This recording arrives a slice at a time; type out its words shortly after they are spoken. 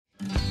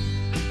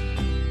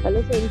Hello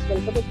friends,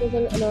 welcome back to the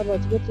channel and are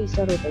watching a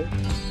 3-star hotel.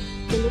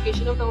 The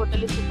location of the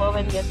hotel is superb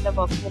and guests are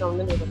walking around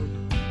the neighborhood.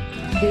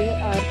 There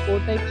are 4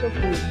 types of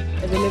rooms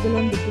available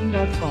on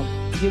booking.com.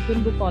 You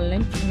can book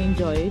online and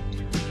enjoy it.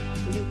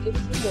 You can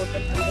see more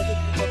than 100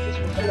 reviews of this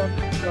hotel on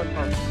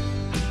booking.com.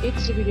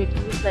 Its review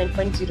rating is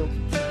 9.0,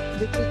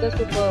 which is the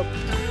superb.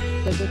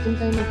 The check-in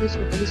time of this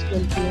hotel is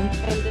 12 p.m.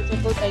 and the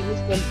check-out time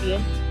is 12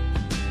 p.m.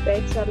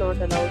 Pets are not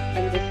allowed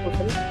in this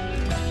hotel.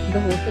 The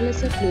hotel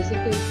accepts basic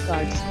credit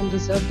cards and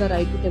reserves the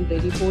right to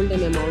temporarily hold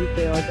an amount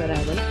prior to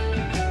arrival.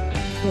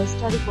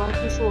 Guests are required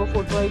to show a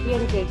photo ID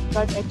and credit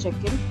card at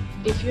check-in.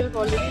 If you have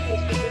already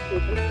visited this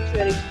hotel, please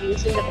share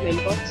experience in the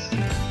comment box.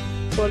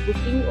 For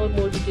booking or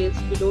more details,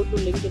 below to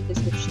link in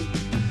description.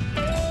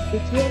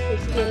 If you are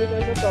facing any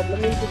kind of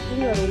problem in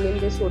booking a room in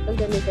this hotel,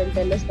 then you can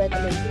tell us by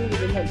commenting.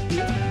 We will help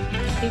you.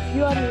 If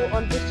you are new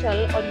on this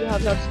channel or you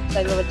have not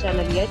subscribed our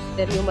channel yet,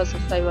 then you must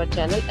subscribe our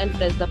channel and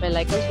press the bell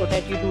icon so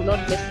that you do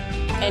not miss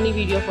any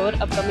video of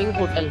our upcoming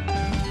hotel.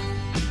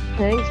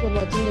 Thanks for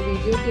watching the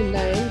video till the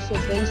end. So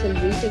friends, we'll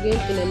meet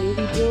again in a new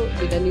video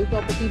with a new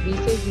property. Be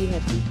safe, be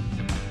happy.